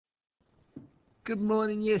Good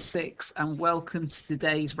morning, Year 6, and welcome to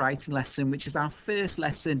today's writing lesson, which is our first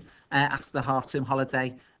lesson after the half-term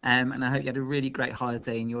holiday. And I hope you had a really great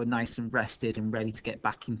holiday and you're nice and rested and ready to get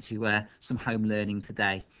back into some home learning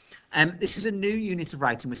today. This is a new unit of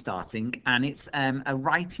writing we're starting, and it's a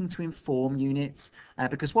writing to inform unit,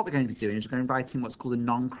 because what we're going to be doing is we're going to be writing what's called a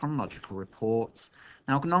non-chronological report.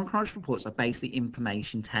 Now, non-chronological reports are basically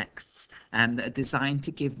information texts that are designed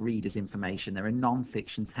to give readers information. They're a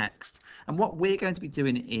non-fiction text. And what we're going to be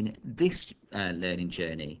doing in this learning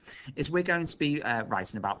journey is we're going to be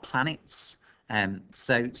writing about planets,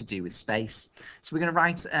 so to do with space. So we're going to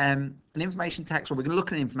write an information text, or we're going to look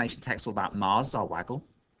at an information text all about Mars, our waggle.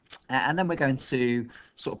 And then we're going to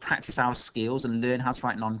sort of practice our skills and learn how to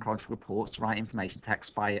write non-chronological reports, to write information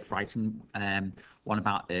text by writing one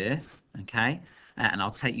about Earth, okay? And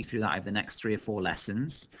I'll take you through that over the next 3 or 4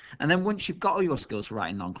 lessons. And then once you've got all your skills for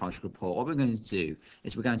writing non-chronological report, what we're going to do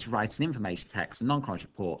is we're going to write an information text, a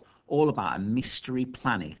non-chronological report, all about a mystery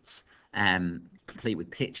planet, complete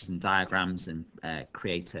with pictures and diagrams, and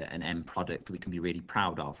create an end product that we can be really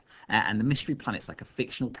proud of. And the mystery planet's like a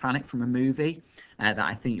fictional planet from a movie that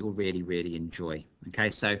I think you'll really, really enjoy.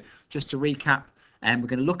 Okay, so just to recap, we're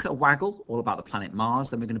going to look at a waggle, all about the planet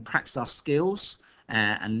Mars. Then we're going to practice our skills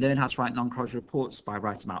and learn how to write non-chronological reports by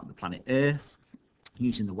writing about the planet Earth,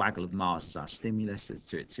 using the waggle of Mars as our stimulus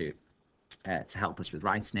to help us with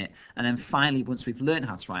writing it. And then finally, once we've learned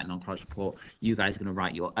how to write a non-chronological report, you guys are going to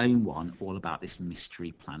write your own one all about this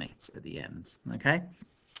mystery planet at the end. Okay?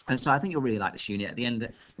 And so I think you'll really like this unit. At the end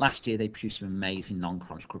of last year, they produced some amazing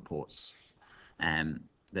non-chronological reports that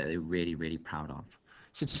they're really, really proud of.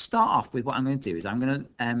 So to start off with, what I'm going to do is I'm going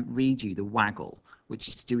to read you the waggle, which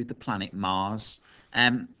is to do with the planet Mars.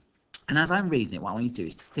 And as I'm reading it, what I want you to do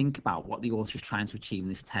is to think about what the author is trying to achieve in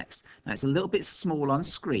this text. Now, it's a little bit small on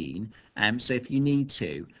screen, so if you need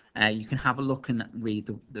to, you can have a look and read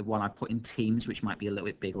the one I put in Teams, which might be a little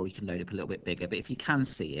bit bigger, or you can load up a little bit bigger. But if you can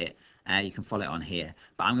see it, you can follow it on here.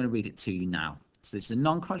 But I'm going to read it to you now. So this is a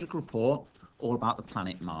non-chronological report all about the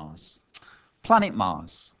planet Mars. Planet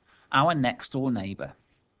Mars, our next door neighbour.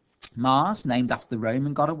 Mars, named after the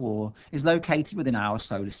Roman god of war, is located within our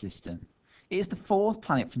solar system. It is the 4th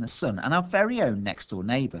planet from the Sun and our very own next-door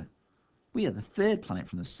neighbour. We are the 3rd planet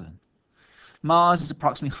from the Sun. Mars is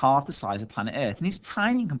approximately half the size of planet Earth and is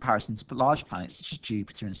tiny in comparison to large planets such as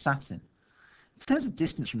Jupiter and Saturn. In terms of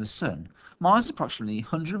distance from the Sun, Mars is approximately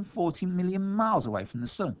 140 million miles away from the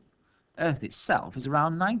Sun. Earth itself is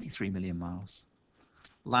around 93 million miles.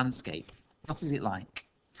 Landscape. What is it like?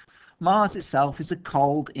 Mars itself is a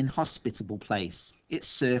cold, inhospitable place. Its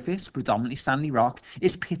surface, predominantly sandy rock,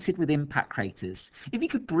 is pitted with impact craters. If you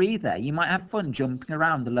could breathe there, you might have fun jumping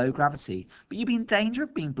around the low gravity, but you'd be in danger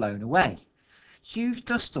of being blown away. Huge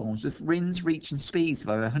dust storms with winds reaching speeds of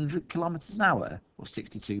over 100 kilometers an hour, or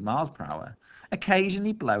 62 miles per hour,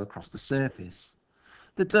 occasionally blow across the surface.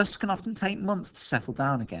 The dust can often take months to settle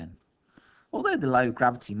down again. Although the low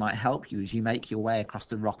gravity might help you as you make your way across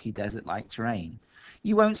the rocky desert-like terrain,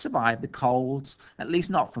 you won't survive the cold, at least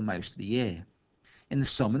not for most of the year. In the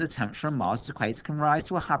summer, the temperature on Mars' equator can rise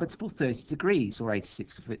to a habitable 30 degrees or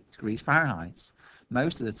 86 degrees Fahrenheit.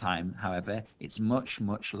 Most of the time, however, it's much,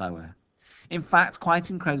 much lower. In fact, quite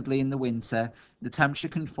incredibly, in the winter, the temperature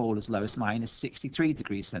can fall as low as minus 63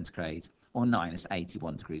 degrees centigrade or minus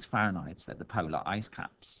 81 degrees Fahrenheit at the polar ice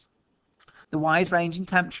caps. The wide-ranging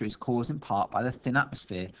temperature is caused in part by the thin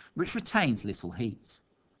atmosphere, which retains little heat.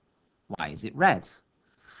 Why is it red?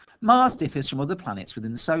 Mars differs from other planets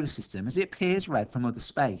within the solar system as it appears red from other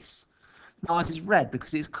space. Mars is red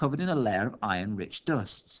because it is covered in a layer of iron-rich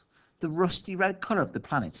dust. The rusty red colour of the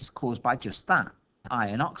planet is caused by just that,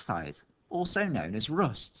 iron oxide, also known as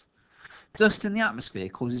rust. Dust in the atmosphere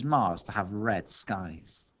causes Mars to have red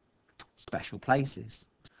skies. Special places.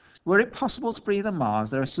 Were it possible to breathe on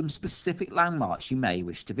Mars, there are some specific landmarks you may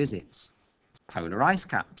wish to visit. Polar ice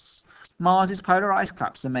caps. Mars's polar ice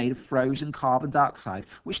caps are made of frozen carbon dioxide,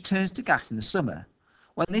 which turns to gas in the summer.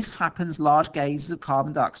 When this happens, large gazes of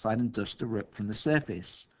carbon dioxide and dust erupt from the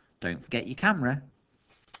surface. Don't forget your camera.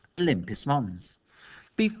 Olympus Mons.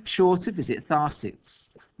 Be sure to visit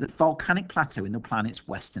Tharsis, the volcanic plateau in the planet's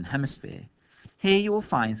western hemisphere. Here you will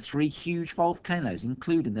find 3 huge volcanoes,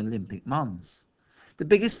 including the Olympic Mons. The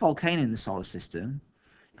biggest volcano in the solar system,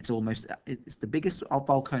 it's the biggest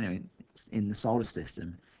volcano in the solar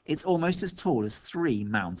system. It's almost as tall as 3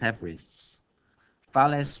 Mount Everests.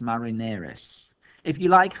 Valles Marineris. If you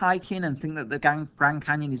like hiking and think that the Grand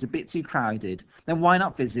Canyon is a bit too crowded, then why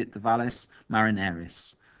not visit the Valles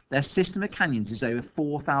Marineris? Their system of canyons is over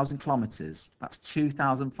 4,000 kilometers, that's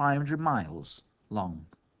 2,500 miles long.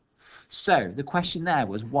 So the question there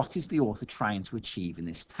was, what is the author trying to achieve in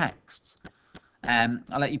this text?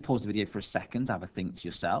 I'll let you pause the video for a second, have a think to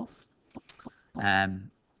yourself.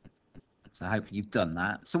 So hopefully you've done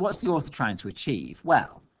that. So what's the author trying to achieve?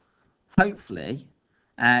 Well, hopefully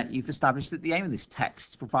you've established that the aim of this text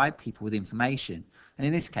is to provide people with information. And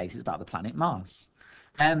in this case, it's about the planet Mars.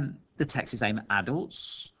 The text is aimed at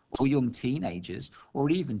adults or young teenagers or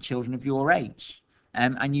even children of your age,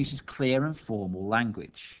 and uses clear and formal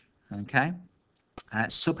language. Okay.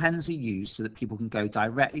 Subheadings are used so that people can go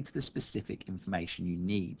directly to the specific information you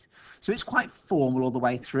need. So it's quite formal all the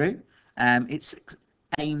way through. It's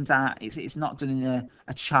aimed at, it's not done in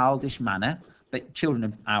a childish manner, but children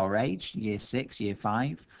of our age, year 6, year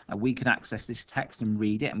 5, we could access this text and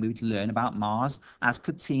read it, and we would learn about Mars, as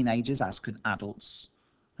could teenagers, as could adults.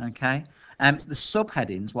 Okay, so the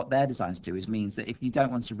subheadings, what they're designed to do is means that if you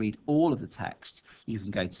don't want to read all of the text, you can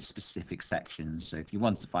go to specific sections. So if you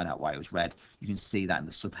want to find out why it was read, you can see that in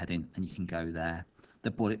the subheading and you can go there. The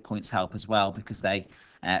bullet points help as well because they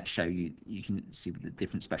show you, you can see the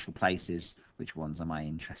different special places, which ones am I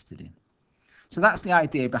interested in. So that's the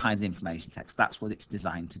idea behind the information text. That's what it's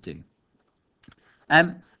designed to do.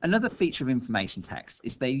 Another feature of information text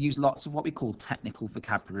is they use lots of what we call technical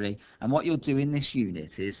vocabulary, and what you'll do in this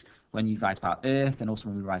unit is when you write about Earth and also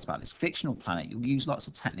when we write about this fictional planet, you'll use lots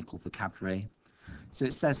of technical vocabulary. So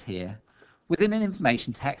it says here, within an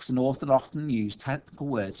information text, an author will often use technical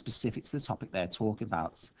words specific to the topic they're talking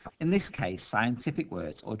about. In this case, scientific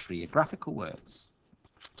words or geographical words.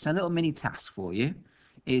 So a little mini task for you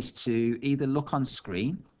is to either look on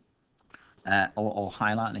screen or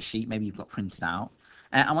highlight on a sheet, maybe you've got printed out.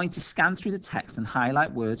 I want you to scan through the text and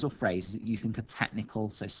highlight words or phrases that you think are technical,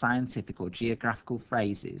 so scientific or geographical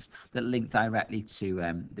phrases that link directly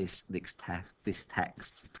to this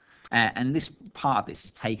text. And this part of this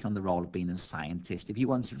is taking on the role of being a scientist. If you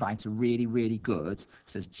want to write a really, really good, it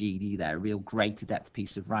says GD there, a real great to-depth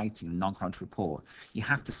piece of writing, a non-contra report, you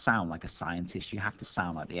have to sound like a scientist. You have to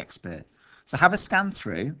sound like the expert. So have a scan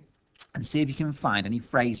through and see if you can find any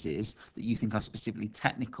phrases that you think are specifically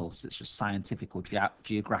technical, such as scientific or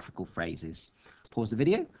geographical phrases. Pause the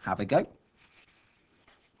video, have a go.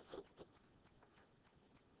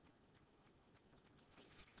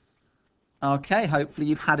 Okay, hopefully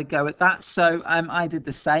you've had a go at that. So I did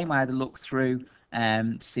the same. I had a look through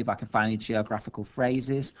to see if I can find any geographical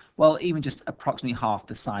phrases. Well, even just approximately half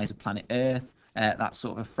the size of planet Earth, that's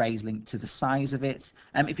sort of a phrase linked to the size of it.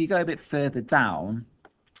 If you go a bit further down,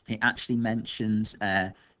 it actually mentions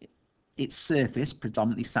its surface,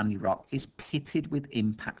 predominantly sandy rock, is pitted with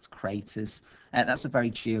impact craters. That's a very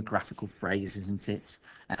geographical phrase, isn't it?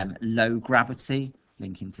 Low gravity,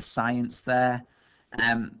 linking to science there.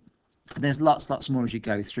 There's lots more as you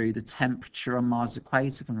go through. The temperature on Mars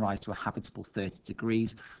equator can rise to a habitable 30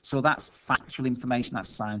 degrees. So that's factual information, that's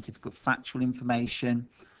scientific but factual information.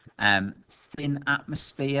 Thin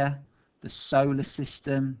atmosphere, the solar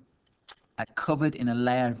system, covered in a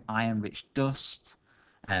layer of iron-rich dust,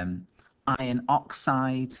 iron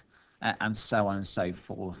oxide, and so on and so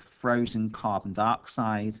forth. Frozen carbon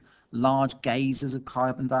dioxide, large geysers of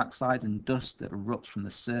carbon dioxide and dust that erupt from the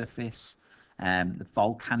surface, the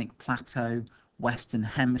volcanic plateau, Western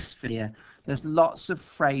Hemisphere. There's lots of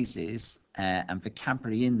phrases and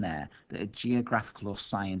vocabulary in there that are geographical or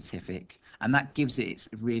scientific, and that gives it its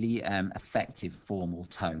really effective formal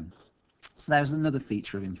tone. So there's another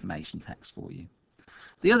feature of information text for you.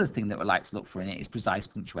 The other thing that we like to look for in it is precise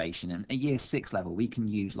punctuation, and at year 6 level we can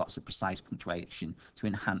use lots of precise punctuation to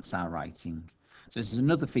enhance our writing. So this is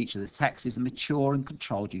another feature of this text, is the mature and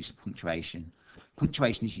controlled use of punctuation.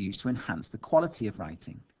 Punctuation is used to enhance the quality of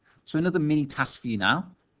writing. So another mini task for you now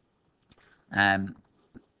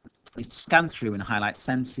is to scan through and highlight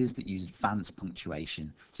sentences that use advanced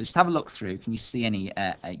punctuation. So just have a look through. Can you see any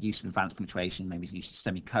use of advanced punctuation, maybe use of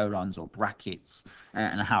semicolons or brackets,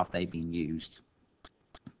 and how have they been used?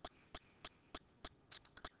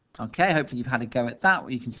 Okay, hopefully you've had a go at that.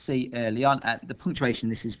 What you can see early on, the punctuation,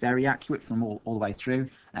 this is very accurate from all the way through.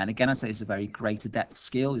 And again, I say it's a very greater depth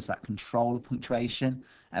skill, is that control of punctuation.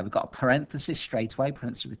 We've got a parenthesis straight away,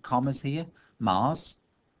 parenthesis with commas here, Mars,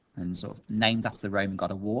 and sort of named after the Roman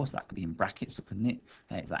god of war, so that could be in brackets, couldn't it?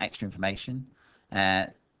 It's that extra information. So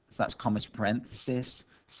that's commas for parenthesis,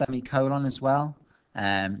 semicolon as well.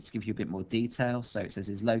 To give you a bit more detail, so it says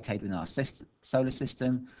it's located within our solar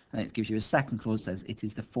system, and it gives you a second clause that says it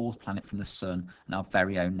is the 4th planet from the sun and our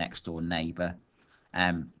very own next door neighbour.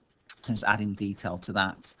 Just adding detail to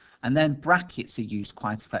that, and then brackets are used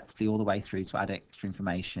quite effectively all the way through to add extra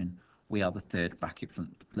information. We are the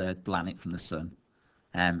 3rd planet from the sun.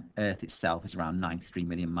 Earth itself is around 93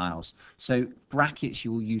 million miles. So brackets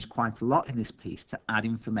you will use quite a lot in this piece to add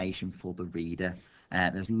information for the reader.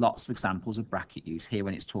 There's lots of examples of bracket use here.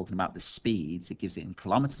 When it's talking about the speeds, it gives it in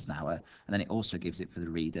kilometers an hour, and then it also gives it for the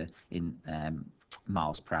reader in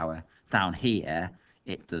miles per hour. Down here,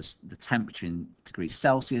 it does the temperature in degrees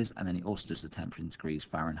Celsius, and then it also does the temperature in degrees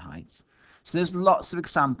Fahrenheit. So there's lots of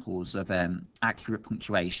examples of accurate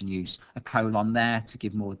punctuation use. A colon there to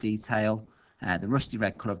give more detail. The rusty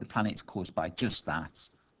red colour of the planet is caused by just that,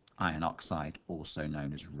 iron oxide, also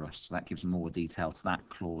known as rust. So that gives more detail to that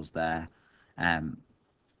clause there, and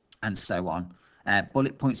so on.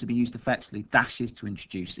 Bullet points have been used effectively, dashes to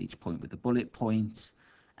introduce each point with the bullet points.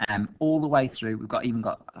 All the way through, we've even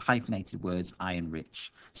got hyphenated words, iron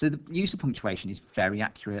rich. So the use of punctuation is very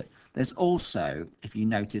accurate. There's also, if you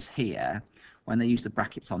notice here, when they use the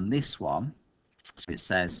brackets on this one, so it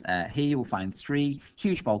says here you will find 3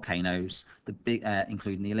 huge volcanoes,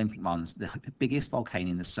 including the Olympic ones, the biggest volcano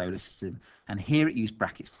in the solar system. And here it used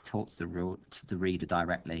brackets to talk to the reader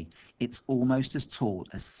directly. It's almost as tall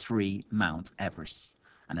as 3 Mount Everests,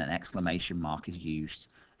 and an exclamation mark is used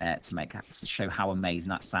to show how amazing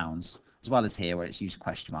that sounds, as well as here where it's used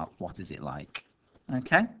question mark. What is it like?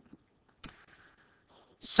 Okay.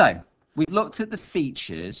 So we've looked at the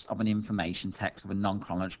features of an information text of a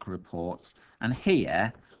non-chronological report, and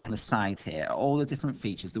here on the side here are all the different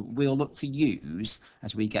features that we'll look to use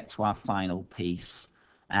as we get to our final piece.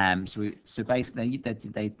 So basically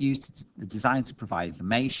they're designed to provide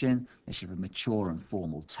information. They should have a mature and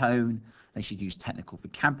formal tone. They should use technical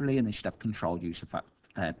vocabulary, and they should have controlled use of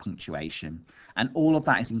punctuation. And all of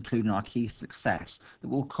that is included in our key success that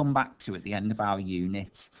we'll come back to at the end of our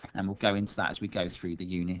unit, and we'll go into that as we go through the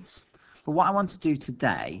unit. But what I want to do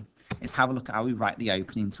today is have a look at how we write the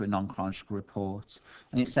opening to a non-chronological report.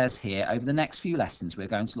 And it says here, over the next few lessons, we're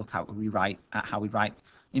going to look at how we write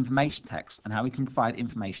information text and how we can provide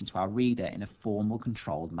information to our reader in a formal,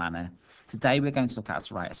 controlled manner. Today, we're going to look at how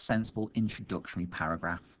to write a sensible introductory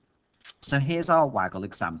paragraph. So here's our waggle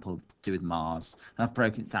example to do with Mars, and I've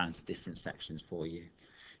broken it down into different sections for you.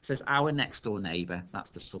 It says our next door neighbour, that's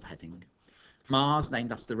the subheading. Mars,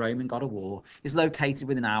 named after the Roman god of war, is located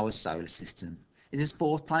within our solar system. It is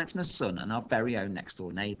 4th planet from the sun and our very own next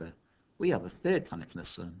door neighbour. We are the 3rd planet from the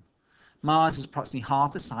sun. Mars is approximately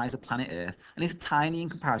half the size of planet Earth and is tiny in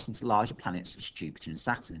comparison to larger planets such as Jupiter and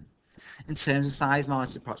Saturn. In terms of size,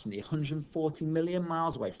 Mars is approximately 140 million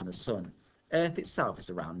miles away from the sun. Earth itself is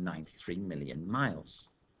around 93 million miles.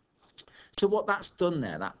 So what that's done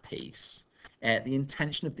there, that piece, the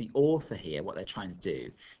intention of the author here, what they're trying to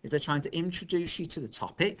do, is they're trying to introduce you to the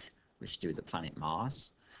topic, which is to do with the planet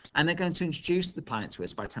Mars, and they're going to introduce the planet to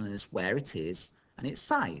us by telling us where it is and its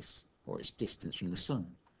size, or its distance from the sun.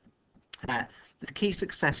 The key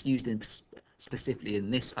success used specifically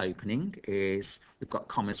in this opening is we've got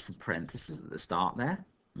commas from parentheses at the start there.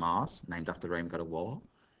 Mars, named after the Roman god of war,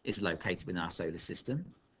 is located within our solar system.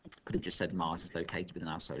 Could have just said Mars is located within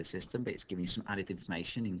our solar system, but it's giving you some added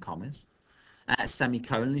information in commas. A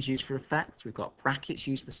semicolon is used for effect. We've got brackets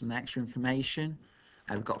used for some extra information.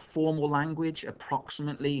 We've got formal language,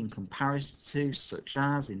 approximately, in comparison to, such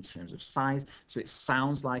as, in terms of size. So it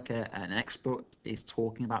sounds like an expert is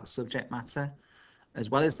talking about the subject matter. As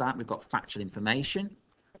well as that, we've got factual information.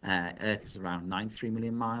 Earth is around 93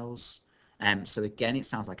 million miles. So again, it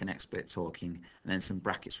sounds like an expert talking, and then some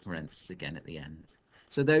brackets for parentheses again at the end.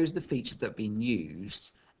 So those are the features that have been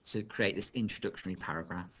used to create this introductory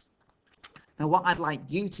paragraph. Now, what I'd like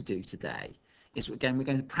you to do today is, again, we're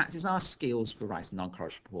going to practice our skills for writing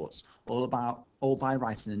non-chronological reports, all by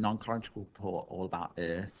writing a non-chronological report all about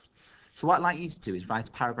Earth. So what I'd like you to do is write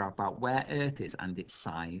a paragraph about where Earth is and its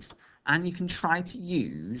size, and you can try to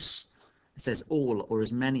use, it says all or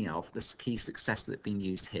as many of the key success that have been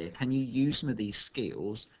used here. Can you use some of these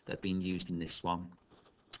skills that have been used in this one?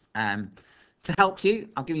 To help you,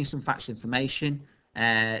 I'll give you some factual information.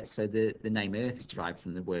 So the name Earth is derived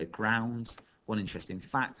from the word ground. One interesting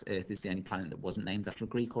fact, Earth is the only planet that wasn't named after a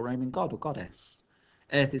Greek or Roman god or goddess.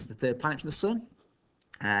 Earth is the 3rd planet from the sun.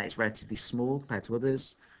 It's relatively small compared to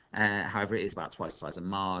others. However, it is about twice the size of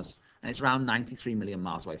Mars, and it's around 93 million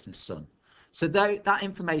miles away from the sun. So that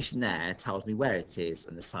information there tells me where it is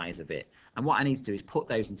and the size of it. And what I need to do is put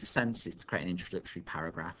those into sentences to create an introductory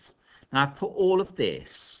paragraph. Now, I've put all of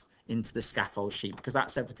this into the scaffold sheet because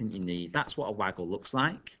that's everything you need. That's what a waggle looks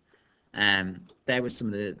like. There was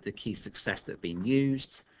some of the key success that have been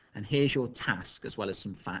used. And here's your task as well as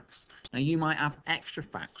some facts. Now, you might have extra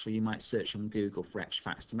facts, or you might search on Google for extra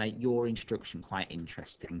facts to make your introduction quite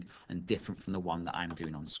interesting and different from the one that I'm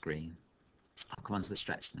doing on screen. I'll come on to the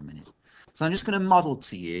stretch in a minute. So I'm just going to model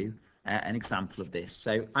to you an example of this.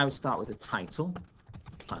 So I would start with the title,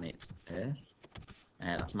 Planet Earth.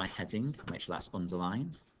 That's my heading. Make sure that's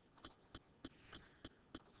underlined.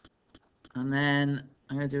 And then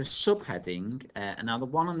I'm going to do a subheading. And now the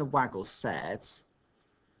one on the waggle said,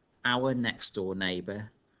 our next door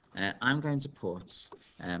neighbour. I'm going to put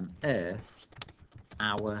Earth,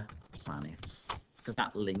 our planet, because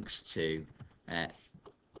that links to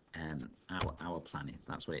our planet.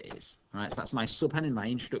 That's what it is. All right, so that's my subheading, my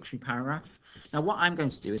introductory paragraph. Now what I'm going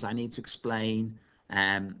to do is I need to explain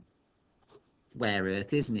where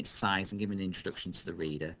Earth is and its size and give an introduction to the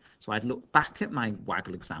reader. So I'd look back at my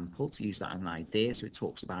waggle example to use that as an idea. So it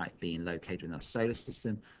talks about it being located within our solar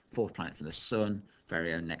system, fourth planet from the sun,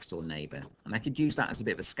 very own next door neighbour. And I could use that as a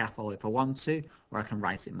bit of a scaffold if I want to, or I can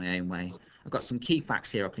write it in my own way. I've got some key facts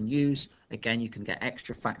here I can use. Again, you can get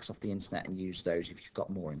extra facts off the internet and use those if you've got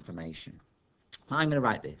more information. I'm going to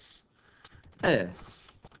write this. Earth.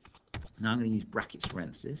 Now I'm going to use brackets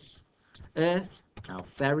parenthesis. Earth, our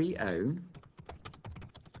very own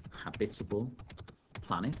habitable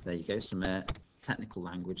planet. There you go, some technical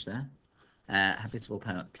language there. Habitable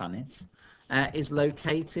planet is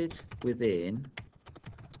located within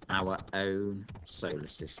our own solar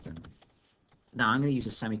system. Now I'm going to use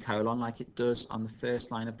a semicolon like it does on the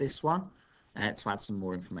first line of this one to add some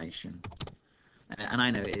more information. And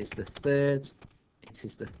I know it is the third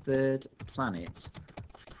planet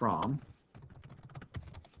from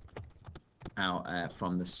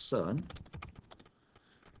the sun,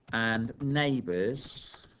 and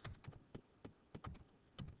neighbours,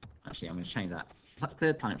 actually I'm going to change that,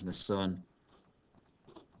 third planet from the sun,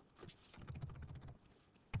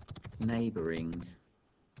 neighbouring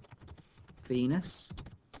Venus,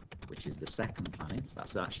 which is the second planet.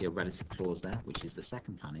 That's actually a relative clause there, which is the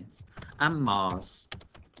second planet, and Mars,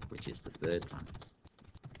 which is the third planet.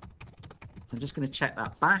 So I'm just going to check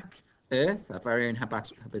that back. Earth, our very own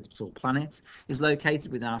habitable planet, is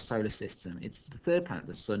located within our solar system. It's the third planet of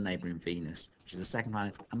the sun, neighbouring Venus, which is the second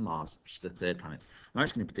planet, and Mars, which is the third planet. I'm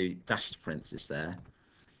actually going to do dashed parentheses there,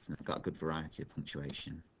 so I've got a good variety of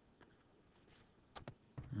punctuation.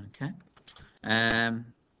 Okay.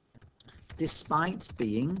 Despite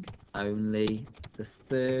being only the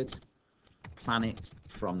third planet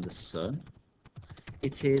from the sun,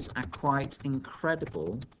 it is a quite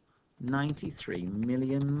incredible 93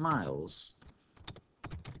 million miles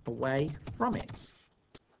away from it.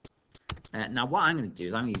 Now what I'm going to do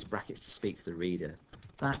is I'm going to use brackets to speak to the reader.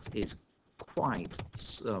 That is quite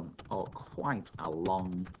a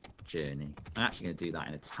long journey. I'm actually going to do that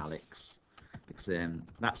in italics because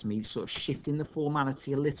that's me sort of shifting the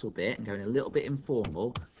formality a little bit and going a little bit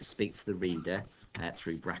informal to speak to the reader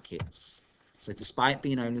through brackets. So despite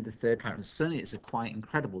being only the third planet of the sun, it's a quite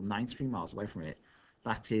incredible 93 miles away from it.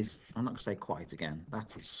 That is, I'm not going to say quite again,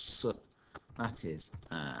 that is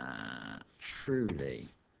truly,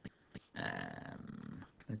 can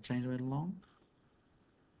I change the word long?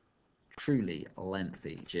 Truly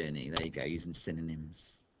lengthy journey. There you go, using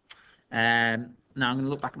synonyms. Now I'm going to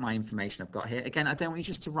look back at my information I've got here. Again, I don't want you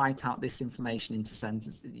just to write out this information into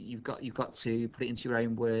sentences. You've got to put it into your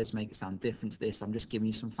own words, make it sound different to this. I'm just giving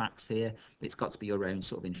you some facts here, but it's got to be your own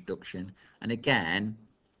sort of introduction. And again,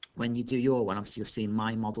 when you do your one, obviously you're seeing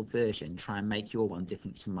my model version. Try and make your one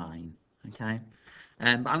different to mine. Okay, but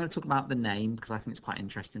I'm going to talk about the name because I think it's quite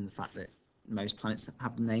interesting, the fact that most planets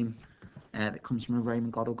have a name that comes from a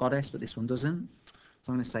Roman god or goddess, but this one doesn't.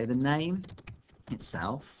 So I'm going to say the name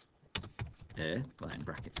itself, Earth, put that in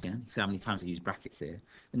brackets again. See how many times I use brackets here.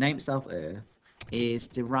 The name itself, Earth, is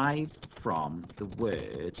derived from the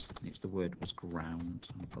word, the word was ground.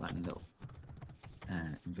 I'll put that in a little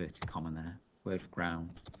inverted comma there. Word for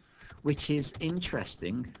ground, which is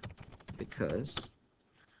interesting because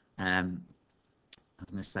I'm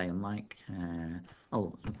going to say unlike I'm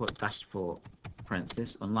going to put dashed for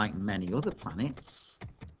parenthesis, unlike many other planets,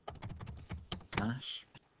 dash,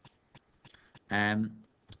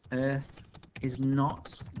 Earth is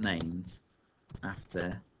not named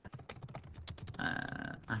after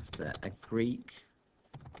a Greek,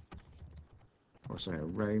 or sorry, a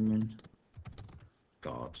Roman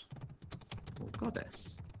god or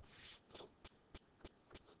goddess.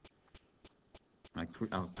 A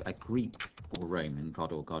Greek or Roman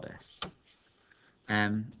god or goddess.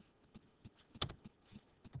 Comma,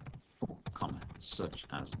 such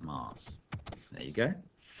as Mars. There you go.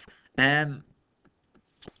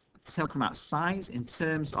 Talking about size, in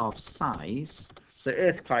terms of size, so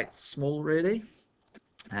Earth quite small really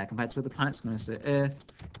compared to other planets. I'm going to say Earth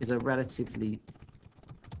is a relatively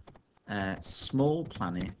small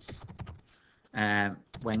planet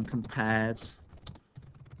when compared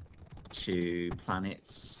to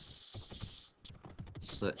planets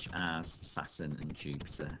such as Saturn and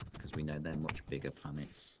Jupiter, because we know they're much bigger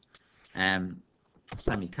planets.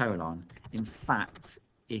 Semicolon. In fact,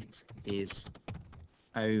 it is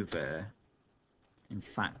over. In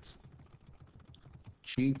fact,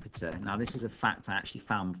 Jupiter. Now, this is a fact I actually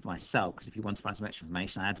found for myself, because if you want to find some extra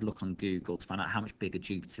information, I had to look on Google to find out how much bigger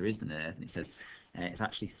Jupiter is than Earth, and it says it's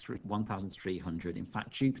actually 1,300. In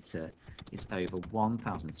fact, Jupiter is over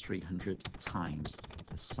 1,300 times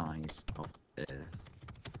the size of Earth.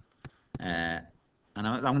 And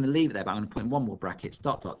I'm going to leave it there, but I'm going to put in one more brackets, ...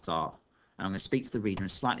 And I'm going to speak to the reader in a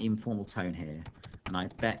slightly informal tone here. And I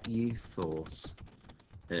bet you thought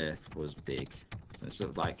Earth was big. So it's sort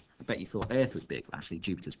of like, I bet you thought Earth was big, but actually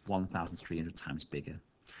Jupiter's 1,300 times bigger.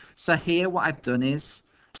 So here what I've done is,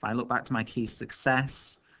 if I look back to my key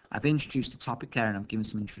success, I've introduced a topic area and I've given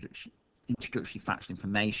some introductory factual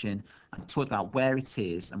information. I've talked about where it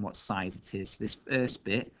is and what size it is. So this first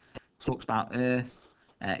bit talks about Earth,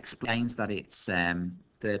 explains that it's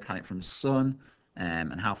third planet from the sun,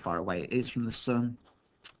 and how far away it is from the sun.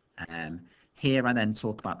 Here I then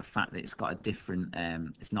talk about the fact that it's got a different,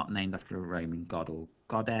 it's not named after a Roman god or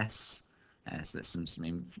goddess. So there's some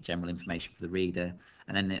general information for the reader.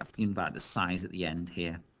 And then I've given about the size at the end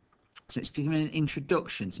here. So it's giving an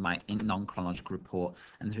introduction to my non-chronological report.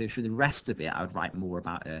 And through the rest of it, I would write more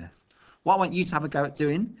about Earth. What I want you to have a go at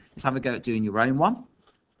doing is have a go at doing your own one.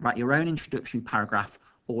 Write your own introductory paragraph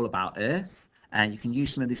all about Earth. And you can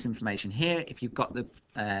use some of this information here. If you've got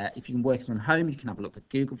if you're working from home, you can have a look at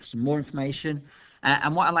Google for some more information.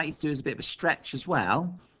 And what I'd like you to do is a bit of a stretch as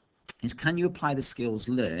well, is can you apply the skills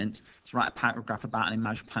learnt to write a paragraph about an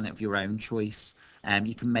imaginary planet of your own choice?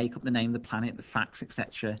 You can make up the name of the planet, the facts,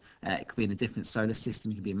 etc. It could be in a different solar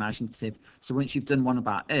system. You can be imaginative. So once you've done one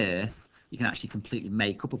about Earth, you can actually completely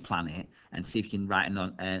make up a planet and see if you can write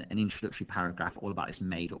an introductory paragraph all about this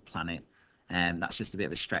made-up planet. That's just a bit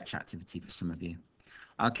of a stretch activity for some of you.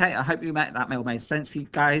 Okay, I hope that all made sense for you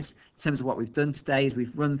guys. In terms of what we've done today is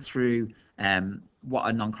we've run through what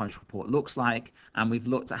a non-chronological report looks like, and we've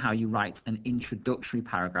looked at how you write an introductory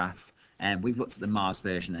paragraph, and we've looked at the Mars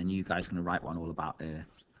version, and you guys are going to write one all about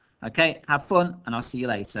Earth. Okay, have fun, and I'll see you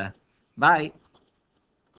later. Bye.